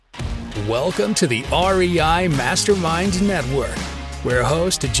Welcome to the REI Mastermind Network, where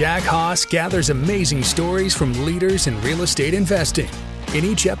host Jack Haas gathers amazing stories from leaders in real estate investing. In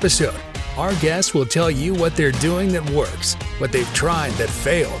each episode, our guests will tell you what they're doing that works, what they've tried that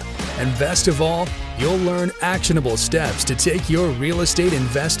failed, and best of all, you'll learn actionable steps to take your real estate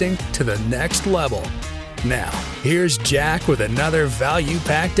investing to the next level. Now, here's Jack with another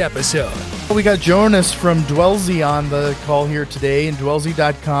value-packed episode. We got Jonas from Dwellsy on the call here today, and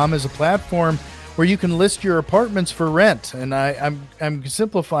Dwellsy.com is a platform where you can list your apartments for rent. And I'm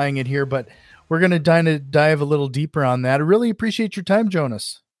simplifying it here, but we're going to dive a little deeper on that. I really appreciate your time,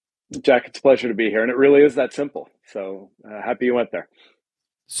 Jonas. Jack, it's a pleasure to be here, and it really is that simple. So happy you went there.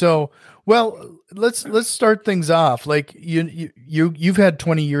 So, well, let's start things off. Like you've had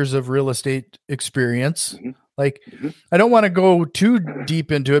 20 years of real estate experience. Mm-hmm. I don't want to go too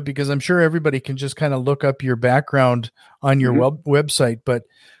deep into it because I'm sure everybody can just kind of look up your background on your website. But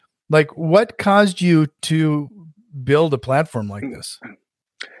like, what caused you to build a platform like this?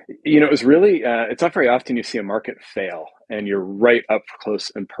 You know, it was really, it's not very often you see a market fail and you're right up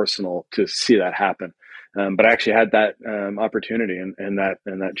close and personal to see that happen. But I actually had that opportunity and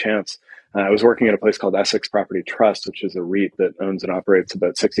that chance. I was working at a place called Essex Property Trust, which is a REIT that owns and operates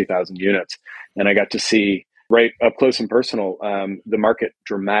about 60,000 units. And I got to see right up close and personal the market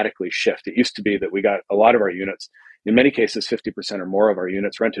dramatically shift. It used to be that we got a lot of our units, in many cases, 50% or more of our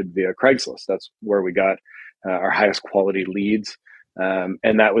units rented via Craigslist. That's where we got our highest quality leads.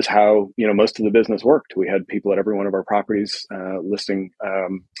 And that was how, most of the business worked. We had people at every one of our properties listing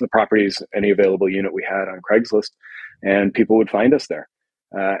the properties, any available unit we had on Craigslist, and people would find us there.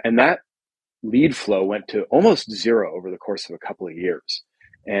 And that lead flow went to almost zero over the course of a couple of years.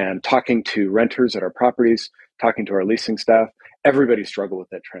 And talking to renters at our properties, talking to our leasing staff, everybody struggled with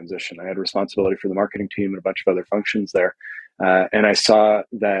that transition. I had responsibility for the marketing team and a bunch of other functions there. And I saw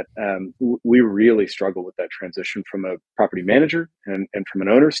that we really struggled with that transition from a property manager and from an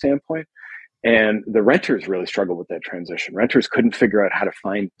owner standpoint. And the renters really struggled with that transition. Renters couldn't figure out how to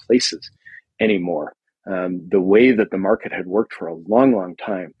find places anymore. The way that the market had worked for a long, long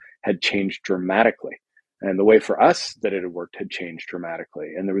time had changed dramatically. And the way for us that it had worked had changed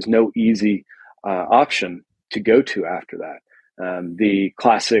dramatically. And there was no easy option to go to after that. The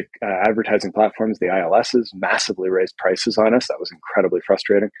classic advertising platforms, the ILSs, massively raised prices on us. That was incredibly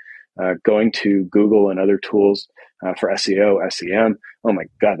frustrating. Going to Google and other tools for SEO, SEM, oh my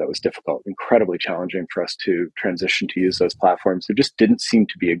God, that was difficult, incredibly challenging for us to transition to use those platforms. There just didn't seem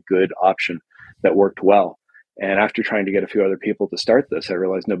to be a good option that worked well. And after trying to get a few other people to start this, I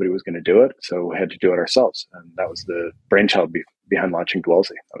realized nobody was going to do it. So we had to do it ourselves. And that was the brainchild behind launching Dwellsy.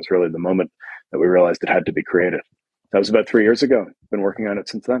 That was really the moment that we realized it had to be created. That was about 3 years ago. Been working on it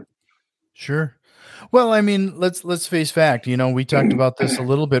since then. Sure. Well, I mean, let's face fact. We talked about this a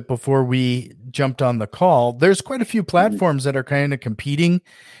little bit before we jumped on the call. There's quite a few platforms that are kind of competing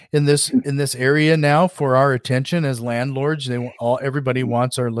in this area now for our attention as landlords. Everybody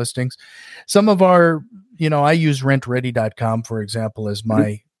wants our listings. Some of our, I use RentReady.com, for example, as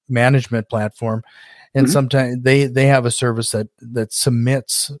my management platform. And sometimes they have a service that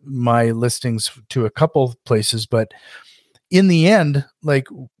submits my listings to a couple places. But in the end,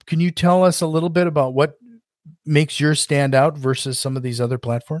 can you tell us a little bit about what makes yours stand out versus some of these other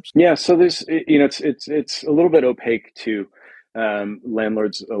platforms? Yeah, so there's, it's a little bit opaque to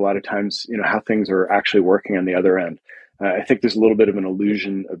landlords a lot of times, how things are actually working on the other end. I think there's a little bit of an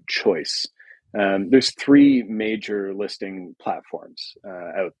illusion of choice. There's three major listing platforms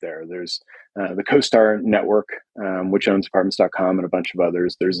out there. There's the CoStar Network, which owns Apartments.com and a bunch of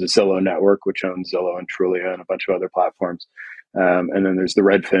others. There's the Zillow Network, which owns Zillow and Trulia and a bunch of other platforms. And then there's the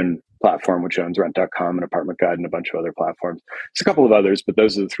Redfin platform, which owns Rent.com and Apartment Guide and a bunch of other platforms. There's a couple of others, but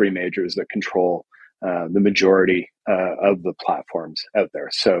those are the three majors that control the majority of the platforms out there.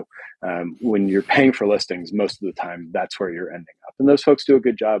 So when you're paying for listings, most of the time, that's where you're ending up. And those folks do a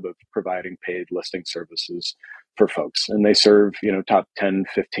good job of providing paid listing services for folks. And they serve, top 10,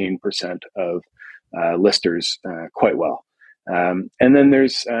 15% of listers quite well. And then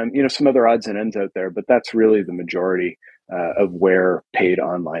there's, some other odds and ends out there, but that's really the majority of where paid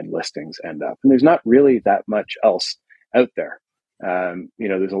online listings end up. And there's not really that much else out there.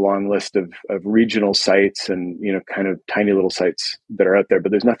 There's a long list of regional sites and, kind of tiny little sites that are out there, but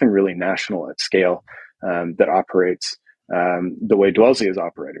there's nothing really national at scale that operates the way Dwellsy is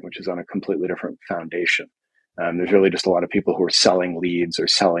operating, which is on a completely different foundation. There's really just a lot of people who are selling leads or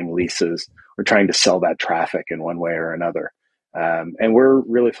selling leases or trying to sell that traffic in one way or another. And we're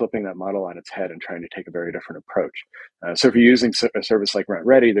really flipping that model on its head and trying to take a very different approach. So if you're using a service like Rent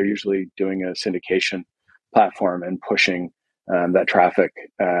Ready, they're usually doing a syndication platform and pushing that traffic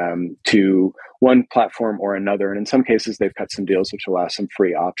to one platform or another. And in some cases, they've cut some deals which allow some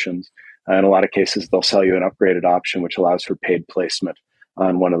free options. In a lot of cases, they'll sell you an upgraded option, which allows for paid placement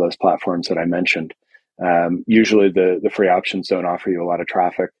on one of those platforms that I mentioned. Usually, the free options don't offer you a lot of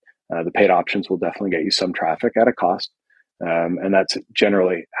traffic. The paid options will definitely get you some traffic at a cost. And that's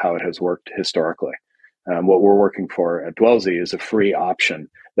generally how it has worked historically. What we're working for at Dwellsy is a free option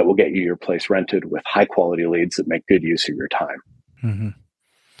that will get you your place rented with high quality leads that make good use of your time. Mm-hmm.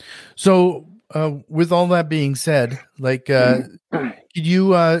 So, with all that being said, like, could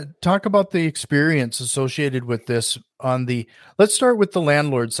you talk about the experience associated with this let's start with the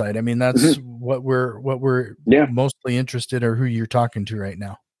landlord side. I mean, that's what we're mostly interested, or who you're talking to right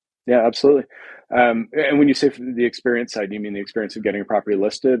now. Yeah, absolutely. And when you say the experience side, do you mean the experience of getting a property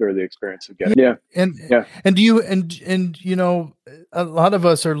listed, or the experience of getting? And do you you know, a lot of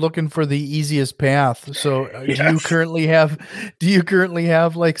us are looking for the easiest path. So Yes. do you currently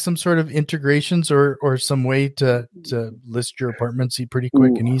have like some sort of integrations or some way to list your apartments pretty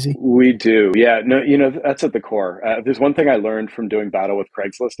quick and easy? We do. Yeah. No, you know, that's at the core. There's one thing I learned from doing battle with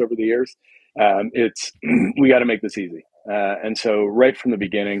Craigslist over the years. It's we got to make this easy. And so right from the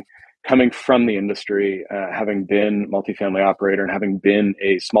beginning, coming from the industry, having been multifamily operator and having been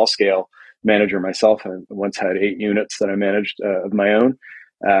a small scale manager myself, I once had 8 units that I managed of my own.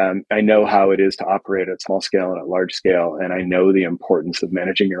 I know how it is to operate at small scale and at large scale. And I know the importance of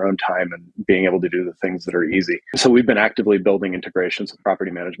managing your own time and being able to do the things that are easy. So we've been actively building integrations with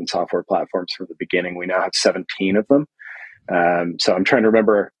property management software platforms from the beginning. We now have 17 of them. So I'm trying to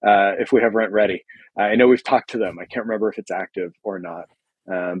remember if we have Rent Ready. I know we've talked to them. I can't remember if it's active or not.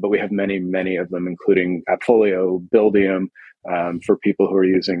 But we have many, many of them, including Appfolio, Buildium, for people who are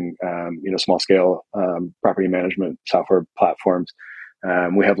using, small scale property management software platforms.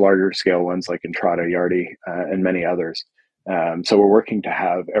 We have larger scale ones like Entrata, Yardi, and many others. So we're working to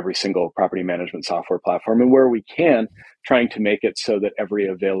have every single property management software platform, and where we can, trying to make it so that every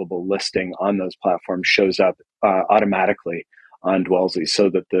available listing on those platforms shows up automatically on Dwellsy, so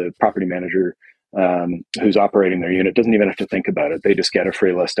that the property manager who's operating their unit doesn't even have to think about it. They just get a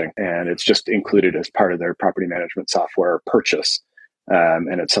free listing, and it's just included as part of their property management software purchase.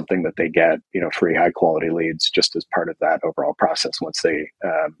 And it's something that they get, free high quality leads just as part of that overall process. Once they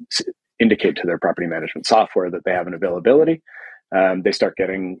indicate to their property management software that they have an availability, they start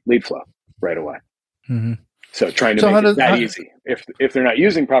getting lead flow right away. Mm-hmm. So trying to make it that easy. If they're not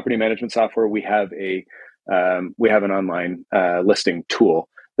using property management software, we have an online listing tool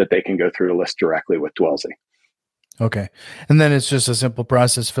that they can go through to list directly with Dwellsy. Okay. And then it's just a simple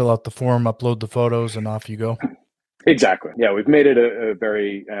process, fill out the form, upload the photos, and off you go. Exactly. Yeah, we've made it a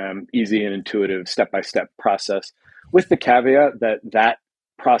very easy and intuitive step-by-step process, with the caveat that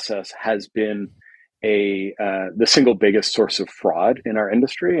process has been the single biggest source of fraud in our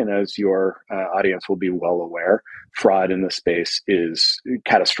industry. And as your audience will be well aware, fraud in the space is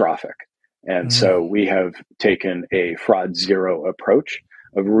catastrophic. And so we have taken a fraud zero approach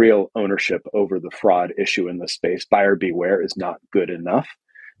of real ownership over the fraud issue in this space. Buyer beware is not good enough.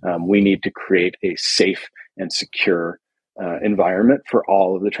 We need to create a safe and secure environment for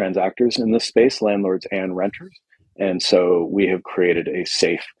all of the transactors in this space, landlords and renters. And so we have created a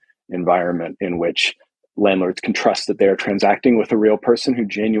safe environment in which landlords can trust that they are transacting with a real person who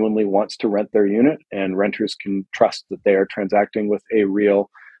genuinely wants to rent their unit, and renters can trust that they are transacting with a real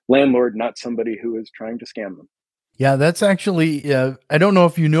landlord, not somebody who is trying to scam them. Yeah, that's actually, I don't know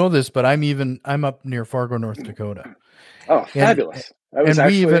if you know this, but I'm up near Fargo, North Dakota. Oh, fabulous.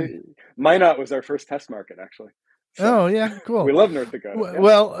 Minot was our first test market, actually. So, oh, yeah, cool. We love North Dakota.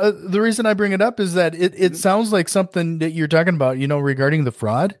 Well, the reason I bring it up is that it sounds like something that you're talking about, regarding the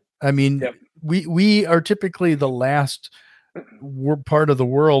fraud. I mean, we are typically the last part of the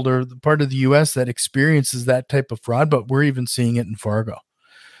world, or the part of the U.S. that experiences that type of fraud, but we're even seeing it in Fargo.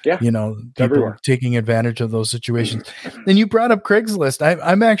 Yeah, people everywhere. are taking advantage of those situations. And you brought up Craigslist.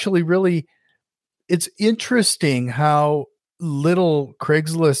 I'm actually really, it's interesting how little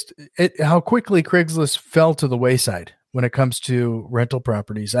how quickly Craigslist fell to the wayside when it comes to rental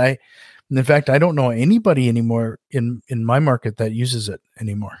properties. In fact, I don't know anybody anymore in my market that uses it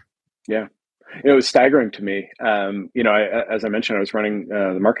anymore. Yeah. It was staggering to me. As I mentioned, I was running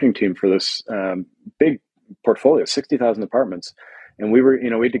the marketing team for this big portfolio, 60,000 apartments. And we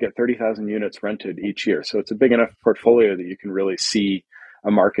had to get 30,000 units rented each year. So it's a big enough portfolio that you can really see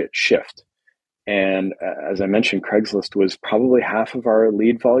a market shift. And as I mentioned, Craigslist was probably half of our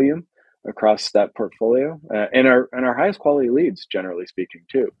lead volume across that portfolio, and our highest quality leads, generally speaking,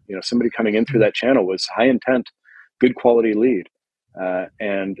 too. Somebody coming in through that channel was high intent, good quality lead.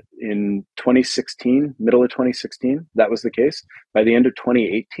 And in 2016, middle of 2016, that was the case. By the end of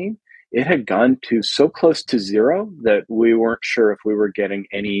 2018, it had gone to so close to zero that we weren't sure if we were getting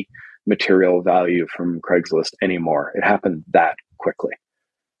any material value from Craigslist anymore. It happened that quickly.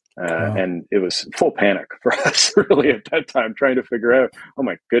 Wow. And it was full panic for us really at that time, trying to figure out, oh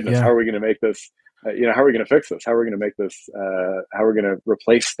my goodness, Yeah. how are we going to make this, how are we going to fix this? How are we going to make this, how are we going to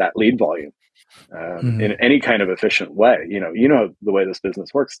replace that lead volume in any kind of efficient way? You know the way this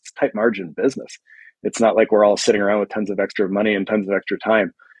business works, it's tight margin business. It's not like we're all sitting around with tons of extra money and tons of extra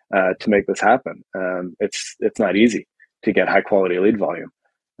time to make this happen. It's not easy to get high quality lead volume.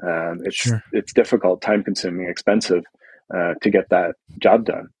 It's difficult, time consuming, expensive to get that job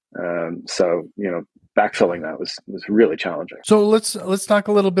done. So backfilling that was really challenging. So let's talk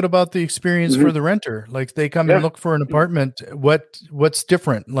a little bit about the experience for the renter. Like they come and look for an apartment. What's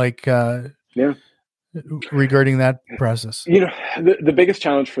different? Like regarding that process? The biggest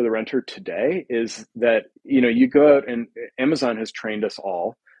challenge for the renter today is that you go out, and Amazon has trained us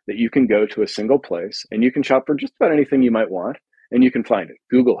all that you can go to a single place and you can shop for just about anything you might want and you can find it.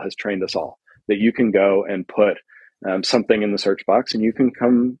 Google has trained us all that you can go and put something in the search box and you can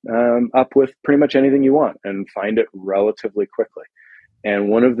come up with pretty much anything you want and find it relatively quickly. And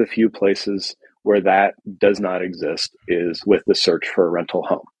one of the few places where that does not exist is with the search for a rental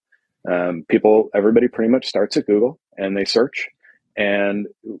home. Everybody pretty much starts at Google and they search. And,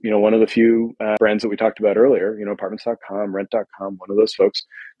 one of the few brands that we talked about earlier, apartments.com, rent.com, one of those folks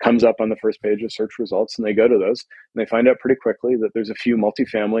comes up on the first page of search results and they go to those and they find out pretty quickly that there's a few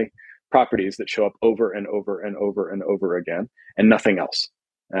multifamily properties that show up over and over and over and over again and nothing else.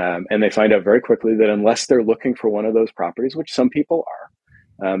 And they find out very quickly that unless they're looking for one of those properties, which some people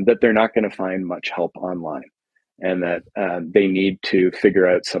are, that they're not going to find much help online and that they need to figure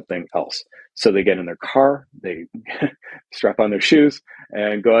out something else. So they get in their car, they strap on their shoes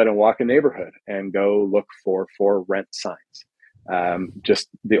and go out and walk a neighborhood and go look for rent signs, just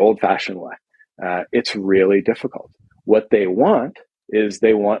the old fashioned way. It's really difficult. What they want is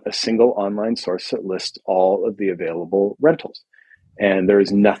they want a single online source that lists all of the available rentals. And there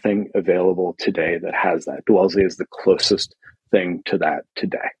is nothing available today that has that. Dwellsy is the closest thing to that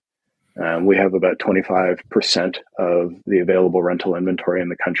today. We have about 25% of the available rental inventory in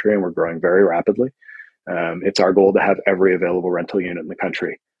the country, and we're growing very rapidly. It's our goal to have every available rental unit in the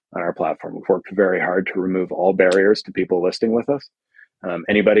country on our platform. We've worked very hard to remove all barriers to people listing with us.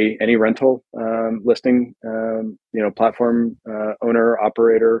 Any rental listing, platform owner,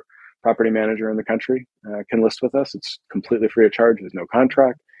 operator, property manager in the country can list with us. It's completely free of charge. There's no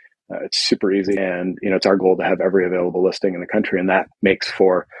contract. It's super easy. And, it's our goal to have every available listing in the country. And that makes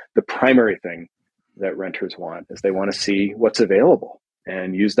for the primary thing that renters want is they want to see what's available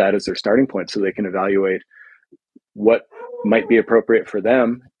and use that as their starting point so they can evaluate what might be appropriate for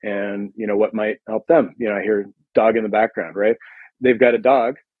them and, what might help them. I hear dog in the background, right? They've got a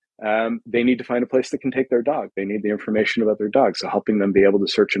dog. They need to find a place that can take their dog. They need the information about their dog. So helping them be able to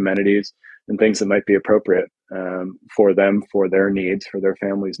search amenities and things that might be appropriate for them, for their needs, for their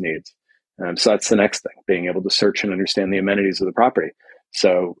family's needs. So that's the next thing, being able to search and understand the amenities of the property.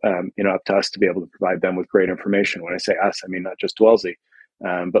 So, up to us to be able to provide them with great information. When I say us, I mean not just Dwellsy,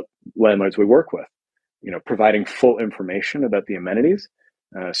 but landlords we work with. Providing full information about the amenities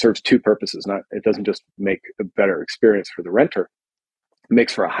serves two purposes. It doesn't just make a better experience for the renter, it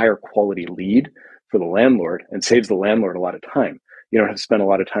makes for a higher quality lead for the landlord and saves the landlord a lot of time. You don't have to spend a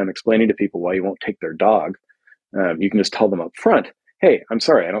lot of time explaining to people why you won't take their dog. You can just tell them up front, hey, I'm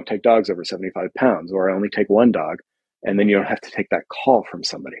sorry, I don't take dogs over 75 pounds, or I only take one dog. And then you don't have to take that call from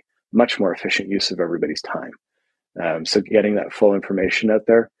somebody. Much more efficient use of everybody's time. So getting that full information out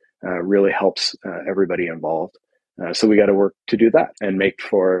there really helps everybody involved. So we got to work to do that and make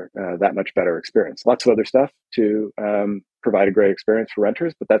for that much better experience. Lots of other stuff to provide a great experience for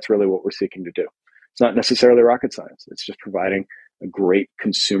renters, but that's really what we're seeking to do. It's not necessarily rocket science. It's just providing a great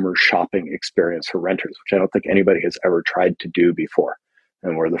consumer shopping experience for renters, which I don't think anybody has ever tried to do before.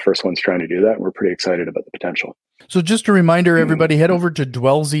 And we're the first ones trying to do that. And we're pretty excited about the potential. So just a reminder, everybody, head over to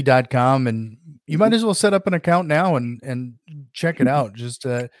dwellsy.com and you might as well set up an account now and check it out. Just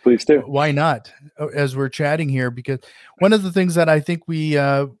please do. Why not? As we're chatting here, because one of the things that I think we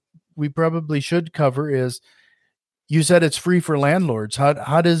probably should cover is, you said it's free for landlords.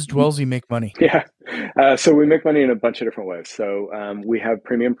 How does Dwellsy make money? Yeah. So we make money in a bunch of different ways. So we have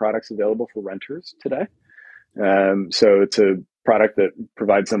premium products available for renters today. So it's a product that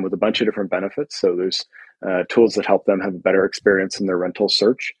provides them with a bunch of different benefits. So there's tools that help them have a better experience in their rental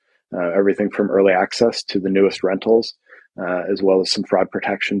search, everything from early access to the newest rentals, as well as some fraud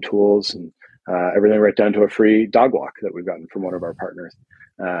protection tools and everything right down to a free dog walk that we've gotten from one of our partners.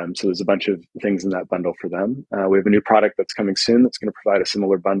 So there's a bunch of things in that bundle for them. We have a new product that's coming soon that's going to provide a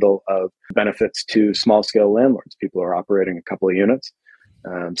similar bundle of benefits to small scale landlords, people who are operating a couple of units.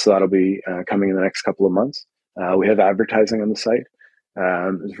 So that'll be coming in the next couple of months. We have advertising on the site.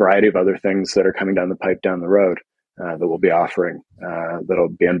 There's a variety of other things that are coming down the pipe down the road that we'll be offering that'll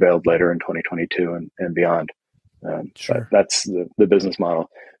be unveiled later in 2022 and beyond. Sure. That's the business model.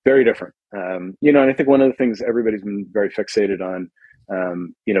 Very different. And I think one of the things everybody's been very fixated on,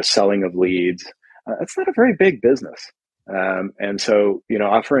 selling of leads. It's not a very big business. And so,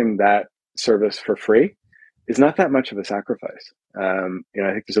 offering that service for free is not that much of a sacrifice. I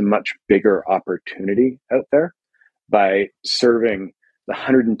think there's a much bigger opportunity out there by serving the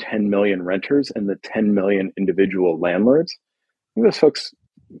 110 million renters and the 10 million individual landlords. I think those folks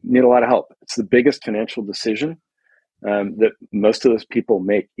need a lot of help. It's the biggest financial decision that most of those people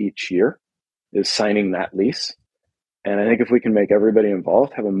make each year is signing that lease. And I think if we can make everybody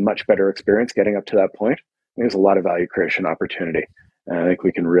involved have a much better experience getting up to that point, I think there's a lot of value creation opportunity. And I think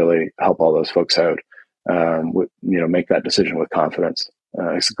we can really help all those folks out, make that decision with confidence.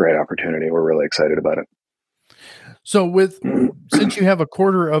 It's a great opportunity. We're really excited about it. So since you have a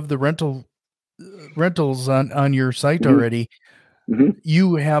quarter of the rentals on your site already,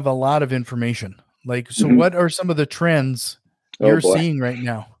 you have a lot of information. What are some of the trends you're seeing right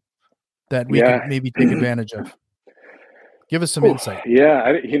now that we could maybe take advantage of? Give us some insight.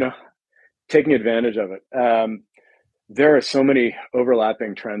 Yeah, taking advantage of it. There are so many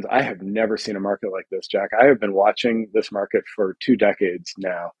overlapping trends. I have never seen a market like this, Jack. I have been watching this market for 2 decades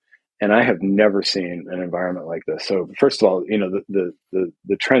now, and I have never seen an environment like this. So first of all,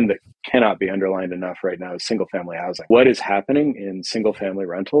 the trend that cannot be underlined enough right now is single family housing. What is happening in single family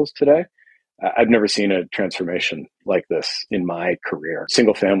rentals today? I've never seen a transformation like this in my career.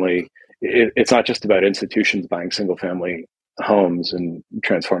 Single family, it's not just about institutions buying single family homes and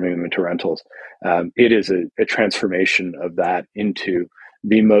transforming them into rentals. It is a transformation of that into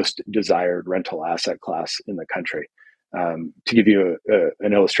the most desired rental asset class in the country. To give you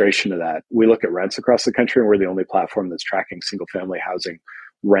an illustration of that, we look at rents across the country, and we're the only platform that's tracking single family housing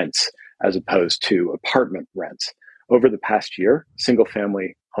rents as opposed to apartment rents. Over the past year, single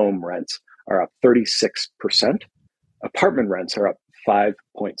family home rents are up 36%. Apartment rents are up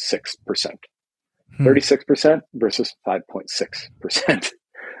 5.6%. 36% versus 5.6%.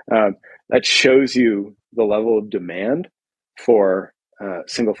 That shows you the level of demand for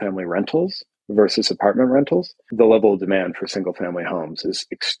single family rentals versus apartment rentals. The level of demand for single family homes is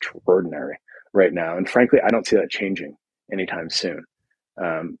extraordinary right now. And frankly, I don't see that changing anytime soon.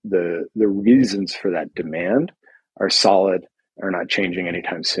 The reasons for that demand are solid, are not changing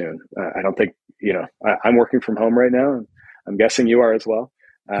anytime soon. I don't think, I'm working from home right now, and I'm guessing you are as well.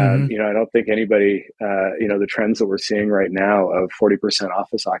 I don't think anybody, the trends that we're seeing right now of 40%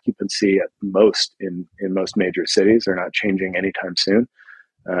 office occupancy at most in most major cities are not changing anytime soon.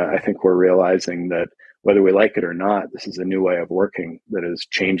 I think we're realizing that whether we like it or not, this is a new way of working that is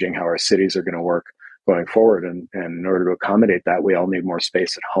changing how our cities are going to work going forward. And in order to accommodate that, we all need more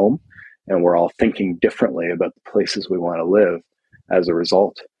space at home, and we're all thinking differently about the places we want to live as a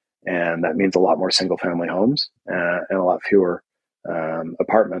result. And that means a lot more single family homes and a lot fewer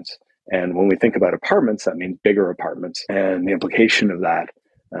apartments. And when we think about apartments, that means bigger apartments. And the implication of that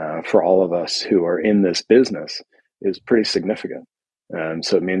for all of us who are in this business is pretty significant.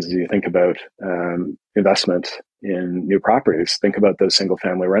 So it means as you think about investment in new properties, think about those single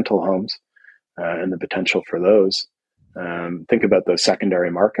family rental homes and the potential for those. Think about those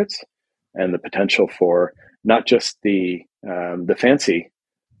secondary markets and the potential for not just the fancy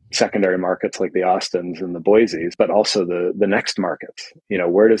secondary markets like the Austins and the Boise's, but also the next markets.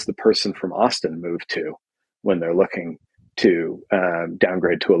 Where does the person from Austin move to when they're looking to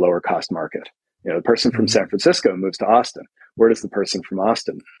downgrade to a lower cost market? The person from San Francisco moves to Austin. Where does the person from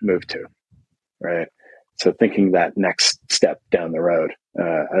Austin move to? Right. So thinking that next step down the road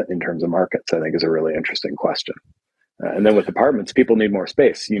in terms of markets, I think is a really interesting question. And then with apartments, people need more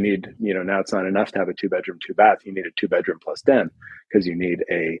space. You need, now it's not enough to have a 2-bedroom, 2-bath. You need a 2-bedroom plus den because you need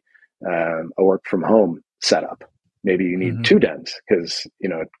a work from home setup. Maybe you need 2 dens because,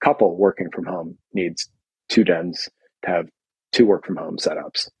 a couple working from home needs 2 dens to have 2 work from home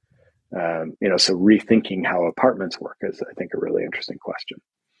setups. So rethinking how apartments work is, I think, a really interesting question.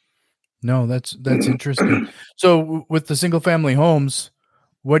 No, that's interesting. So with the single family homes,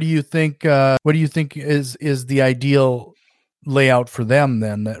 what do you think is the ideal layout for them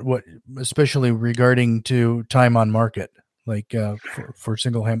then? Especially regarding to time on market, like for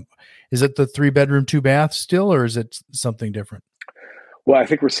single is it the 3-bedroom, 2-bath still, or is it something different? Well, I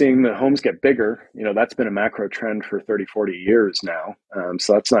think we're seeing the homes get bigger. That's been a macro trend for 30, 40 years now.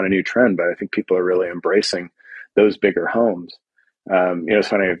 So that's not a new trend, but I think people are really embracing those bigger homes. It's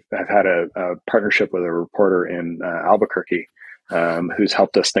funny, I've had a partnership with a reporter in Albuquerque who's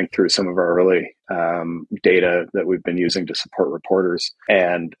helped us think through some of our early data that we've been using to support reporters.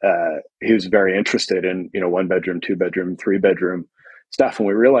 And he was very interested in, 1-bedroom, 2-bedroom, 3-bedroom stuff. And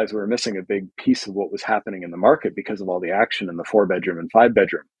we realized we were missing a big piece of what was happening in the market because of all the action in the 4-bedroom and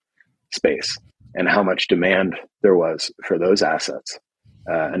 5-bedroom space and how much demand there was for those assets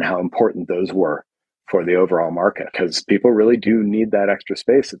and how important those were for the overall market, because people really do need that extra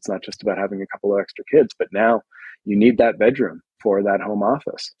space. It's not just about having a couple of extra kids, but now you need that bedroom for that home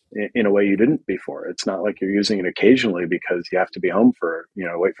office in a way you didn't before. It's not like you're using it occasionally because you have to be home for,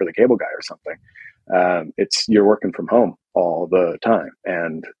 wait for the cable guy or something. It's you're working from home all the time,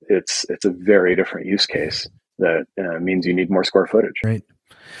 and it's a very different use case that means you need more square footage. Right.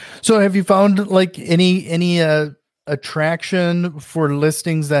 So have you found like any attraction for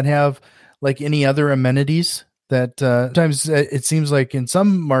listings that have like any other amenities that sometimes it seems like in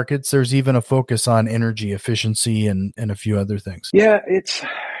some markets there's even a focus on energy efficiency and a few other things? Yeah, it's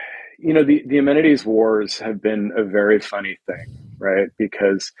the amenities wars have been a very funny thing, right?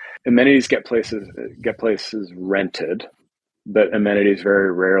 Because amenities get places rented, but amenities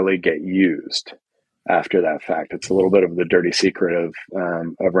very rarely get used after that fact. It's a little bit of the dirty secret of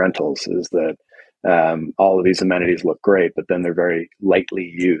rentals, is that all of these amenities look great, but then they're very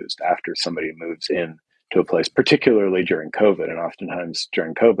lightly used after somebody moves in to a place, particularly during COVID. And oftentimes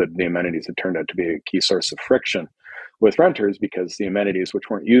during COVID, the amenities have turned out to be a key source of friction with renters because the amenities, which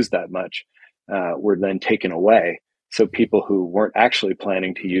weren't used that much, were then taken away. So people who weren't actually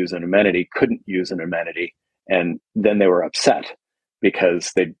planning to use an amenity couldn't use an amenity. And then they were upset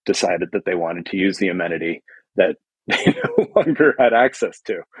because they decided that they wanted to use the amenity that they no longer had access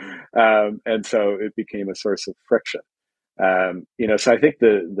to. And so it became a source of friction. So I think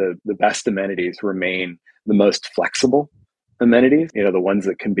the best amenities remain the most flexible amenities, the ones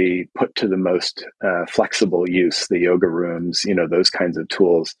that can be put to the most flexible use, the yoga rooms, those kinds of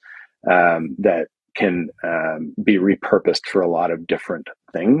tools that can be repurposed for a lot of different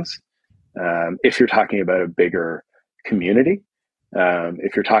things. If you're talking about a bigger community,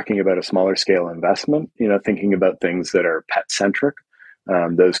 if you're talking about a smaller scale investment, thinking about things that are pet centric,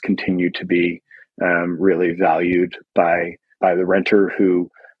 those continue to be really valued by the renter who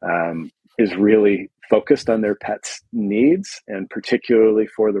is really focused on their pet's needs, and particularly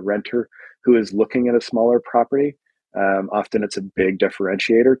for the renter who is looking at a smaller property. Often it's a big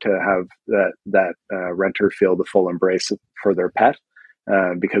differentiator to have that renter feel the full embrace for their pet,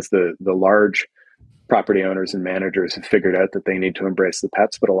 because the large property owners and managers have figured out that they need to embrace the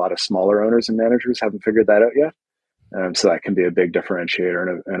pets, but a lot of smaller owners and managers haven't figured that out yet. So that can be a big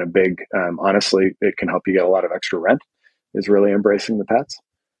differentiator and a big, honestly, it can help you get a lot of extra rent, is really embracing the pets.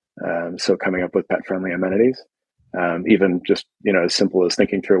 So coming up with pet-friendly amenities, even just, as simple as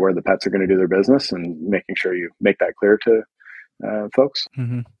thinking through where the pets are going to do their business and making sure you make that clear to folks.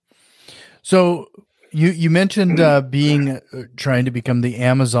 Mm-hmm. So you mentioned trying to become the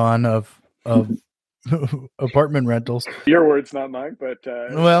Amazon of apartment rentals. Your words, not mine, but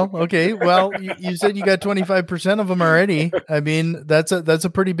well, okay. Well, you said you got 25% of them already. I mean, that's a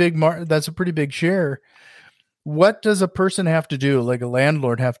pretty big that's a pretty big share. What does a person have to do, like a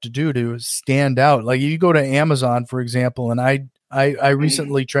landlord have to do to stand out? Like you go to Amazon, for example, and I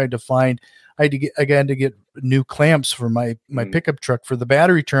recently tried to find, I had to get new clamps for my pickup truck for the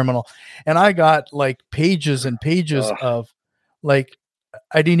battery terminal. And I got like pages and pages of like,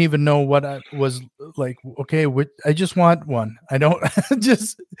 I didn't even know what I was like. Okay, I just want one. I don't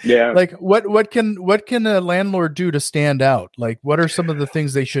just like what can a landlord do to stand out? Like, what are some of the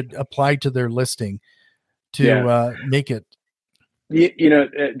things they should apply to their listing to make it?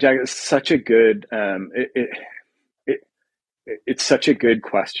 Jack, it's such a good. It's such a good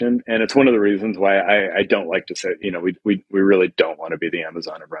question, and it's one of the reasons why I don't like to say, we really don't want to be the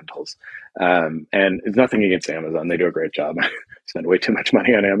Amazon of rentals. And it's nothing against Amazon; they do a great job. I spend way too much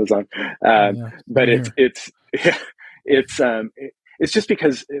money on Amazon, but it's just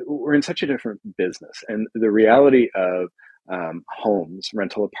because we're in such a different business, and the reality of homes,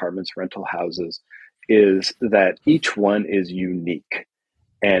 rental apartments, rental houses, is that each one is unique,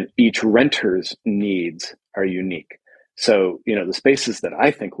 and each renter's needs are unique. So, the spaces that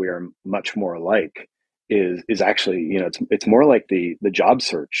I think we are much more like is actually, it's more like the job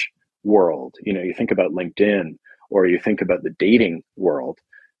search world. You think about LinkedIn, or you think about the dating world.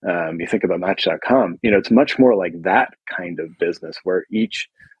 You think about Match.com. It's much more like that kind of business where each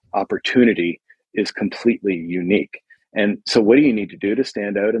opportunity is completely unique. And so what do you need to do to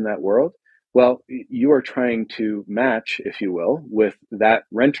stand out in that world? Well, you are trying to match, if you will, with that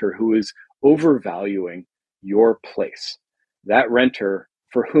renter who is overvaluing your place. That renter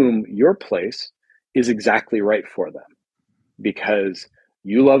for whom your place is exactly right for them because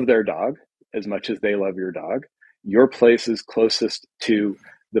you love their dog as much as they love your dog. Your place is closest to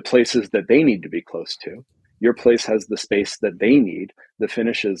the places that they need to be close to. Your place has the space that they need, the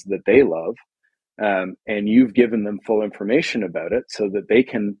finishes that they love. And you've given them full information about it so that they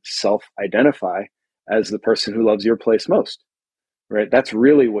can self-identify as the person who loves your place most, right? That's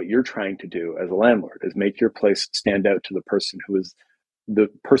really what you're trying to do as a landlord, is make your place stand out to the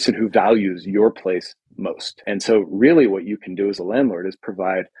person who values your place most. And so really what you can do as a landlord is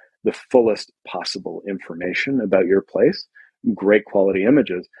provide the fullest possible information about your place, great quality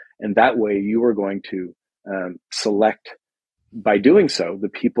images. And that way you are going to select, by doing so, the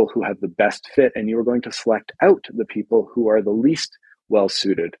people who have the best fit, and you are going to select out the people who are the least well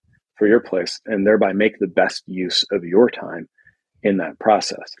suited for your place, and thereby make the best use of your time in that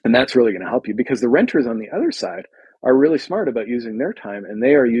process. And that's really going to help you, because the renters on the other side are really smart about using their time, and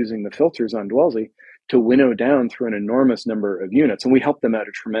they are using the filters on Dwellsy to winnow down through an enormous number of units. And we help them out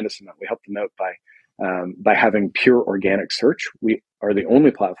a tremendous amount. We help them out by having pure organic search. We are the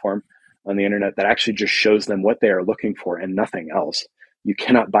only platform on the internet that actually just shows them what they are looking for and nothing else. You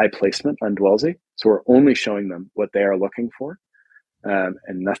cannot buy placement on Dwellsy, so we're only showing them what they are looking for and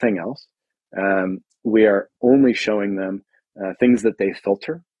nothing else. We are only showing them things that they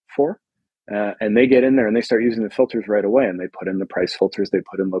filter for, and they get in there and they start using the filters right away, and they put in the price filters, they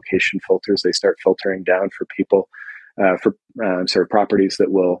put in location filters, they start filtering down for people, for properties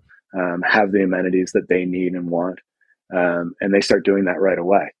that will have the amenities that they need and want, and they start doing that right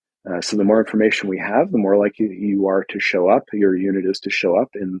away. So the more information we have, the more likely you are to show up, your unit is to show up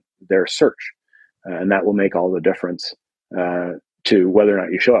in their search. And that will make all the difference to whether or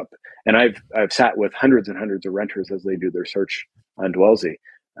not you show up. And I've sat with hundreds and hundreds of renters as they do their search on Dwellsy.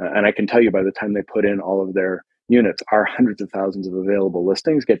 And I can tell you, by the time they put in all of their units, our hundreds of thousands of available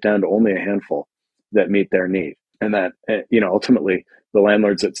listings get down to only a handful that meet their need. And that, ultimately, the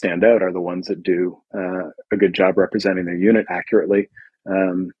landlords that stand out are the ones that do a good job representing their unit accurately,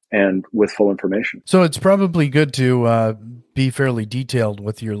 and with full information. So it's probably good to be fairly detailed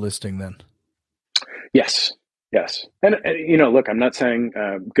with your listing then. Yes. And look, I'm not saying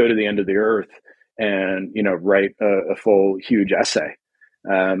go to the end of the earth and, write a full, huge essay.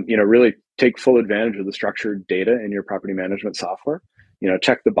 Really take full advantage of the structured data in your property management software.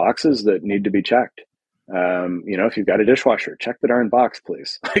 Check the boxes that need to be checked. If you've got a dishwasher, check the darn box,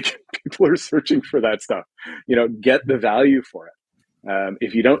 please. Like, people are searching for that stuff. Get the value for it.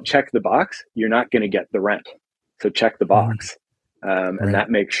 If you don't check the box, you're not going to get the rent. So check the box, and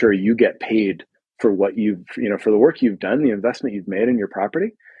that makes sure you get paid for what for the work you've done, the investment you've made in your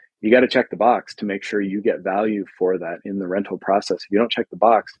property. You got to check the box to make sure you get value for that in the rental process. If you don't check the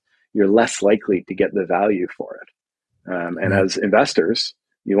box, you're less likely to get the value for it. And as investors,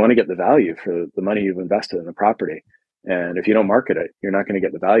 you want to get the value for the money you've invested in the property. And if you don't market it, you're not going to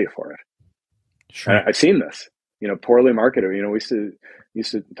get the value for it. Sure. And I've seen this. Poorly marketed. We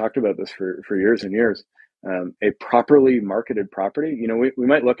used to talk about this for years and years. A properly marketed property. We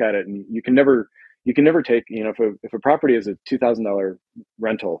might look at it, and you can never take. If a property is a $2,000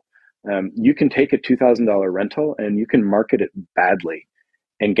 rental, you can take a $2,000 rental and you can market it badly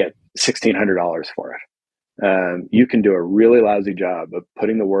and get $1,600 for it. You can do a really lousy job of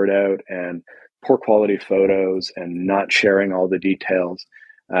putting the word out and poor quality photos and not sharing all the details.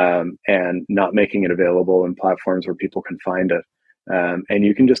 And not making it available in platforms where people can find it. And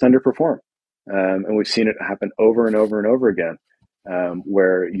you can just underperform. And we've seen it happen over and over and over again,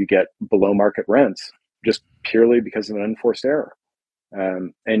 where you get below market rents just purely because of an unforced error.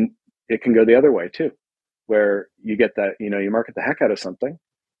 And it can go the other way too, where you get that, you market the heck out of something,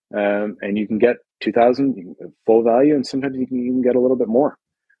 and you can get 2,000 full value, and sometimes you can even get a little bit more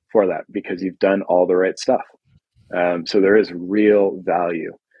for that because you've done all the right stuff. So there is real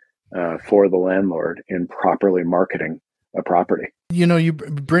value for the landlord in properly marketing a property. You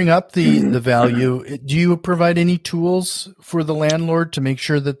bring up the value. Do you provide any tools for the landlord to make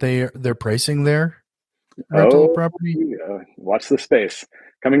sure that they're pricing their rental property? Watch the space.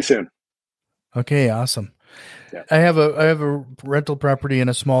 Coming soon. Okay, awesome. Yeah. I have a rental property in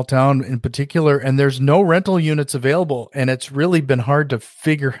a small town in particular, and there's no rental units available, and it's really been hard to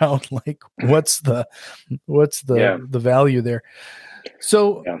figure out like what's the value there.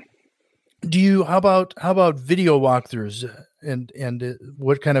 So how about video walkthroughs, and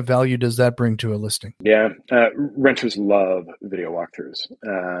what kind of value does that bring to a listing? Yeah, renters love video walkthroughs.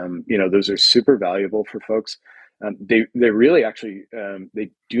 Those are super valuable for folks. They really actually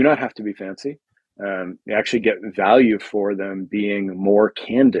they do not have to be fancy. You actually get value for them being more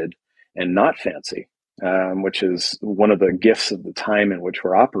candid and not fancy, which is one of the gifts of the time in which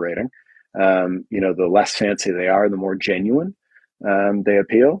we're operating. The less fancy they are, the more genuine they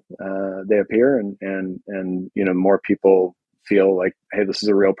appear, and more people feel like, hey, this is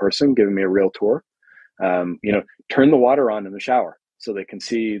a real person giving me a real tour. Turn the water on in the shower so they can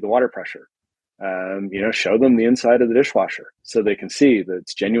see the water pressure. Show them the inside of the dishwasher so they can see that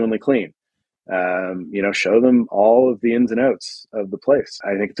it's genuinely clean. Show them all of the ins and outs of the place.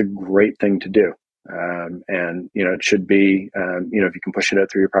 I think it's a great thing to do. It should be, if you can push it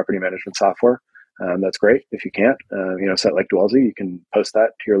out through your property management software, that's great. If you can't, site like Dwellsy, you can post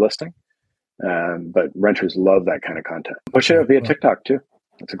that to your listing. But renters love that kind of content. Push it out via TikTok too.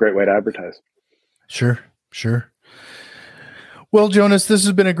 It's a great way to advertise. Sure. Well, Jonas, this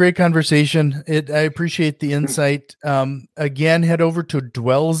has been a great conversation. I appreciate the insight. Again, head over to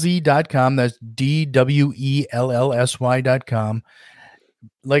dwellsy.com. That's DWELLSY.com.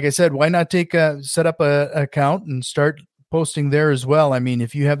 Like I said, why not set up an account and start posting there as well? I mean,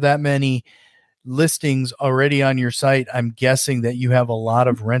 if you have that many listings already on your site, I'm guessing that you have a lot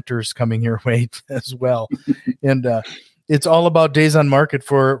of renters coming your way as well. And it's all about days on market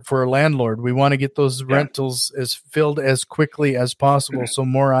for a landlord. We want to get those rentals as filled as quickly as possible. So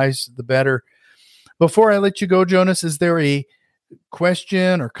more eyes, the better. Before I let you go, Jonas, is there a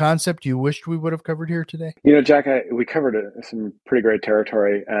question or concept you wished we would have covered here today? Jack, we covered some pretty great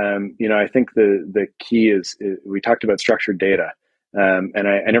territory. I think the key is we talked about structured data, and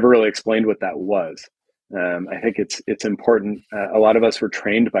I never really explained what that was. I think it's important. A lot of us were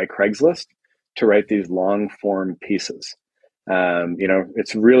trained by Craigslist to write these long form pieces.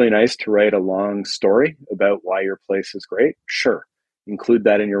 It's really nice to write a long story about why your place is great. Sure, include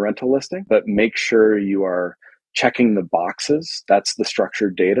that in your rental listing, but make sure you are checking the boxes. That's the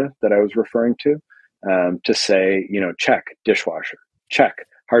structured data that I was referring to say, check dishwasher, check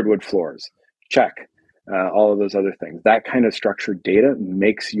hardwood floors, check all of those other things. That kind of structured data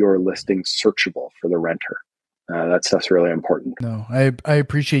makes your listing searchable for the renter. That stuff's really important. No, I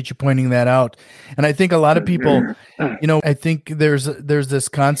appreciate you pointing that out. And I think a lot of people, I think there's this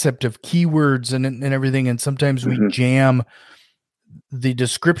concept of keywords and everything. And sometimes we jam the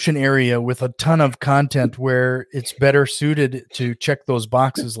description area with a ton of content where it's better suited to check those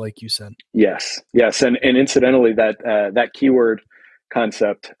boxes, like you said. Yes. And incidentally, that keyword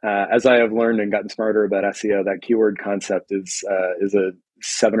concept, as I have learned and gotten smarter about SEO, that keyword concept is a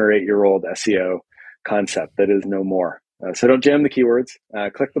 7 or 8 year old SEO concept that is no more. So don't jam the keywords.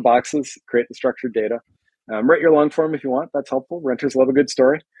 Click the boxes, create the structured data. Write your long form if you want. That's helpful. Renters love a good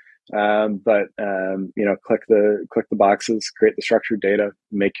story. But click the boxes, create the structured data,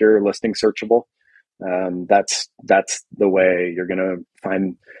 make your listing searchable. That's the way you're going to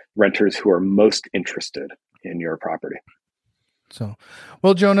find renters who are most interested in your property. So,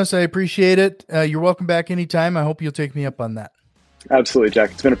 well, Jonas, I appreciate it. You're welcome back anytime. I hope you'll take me up on that. Absolutely, Jack.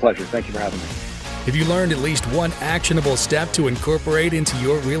 It's been a pleasure. Thank you for having me. Have you learned at least one actionable step to incorporate into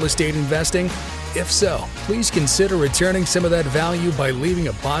your real estate investing? If so, please consider returning some of that value by leaving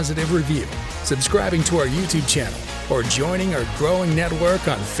a positive review, subscribing to our YouTube channel, or joining our growing network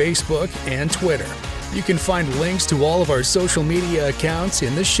on Facebook and Twitter. You can find links to all of our social media accounts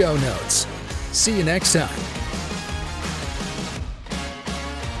in the show notes. See you next time.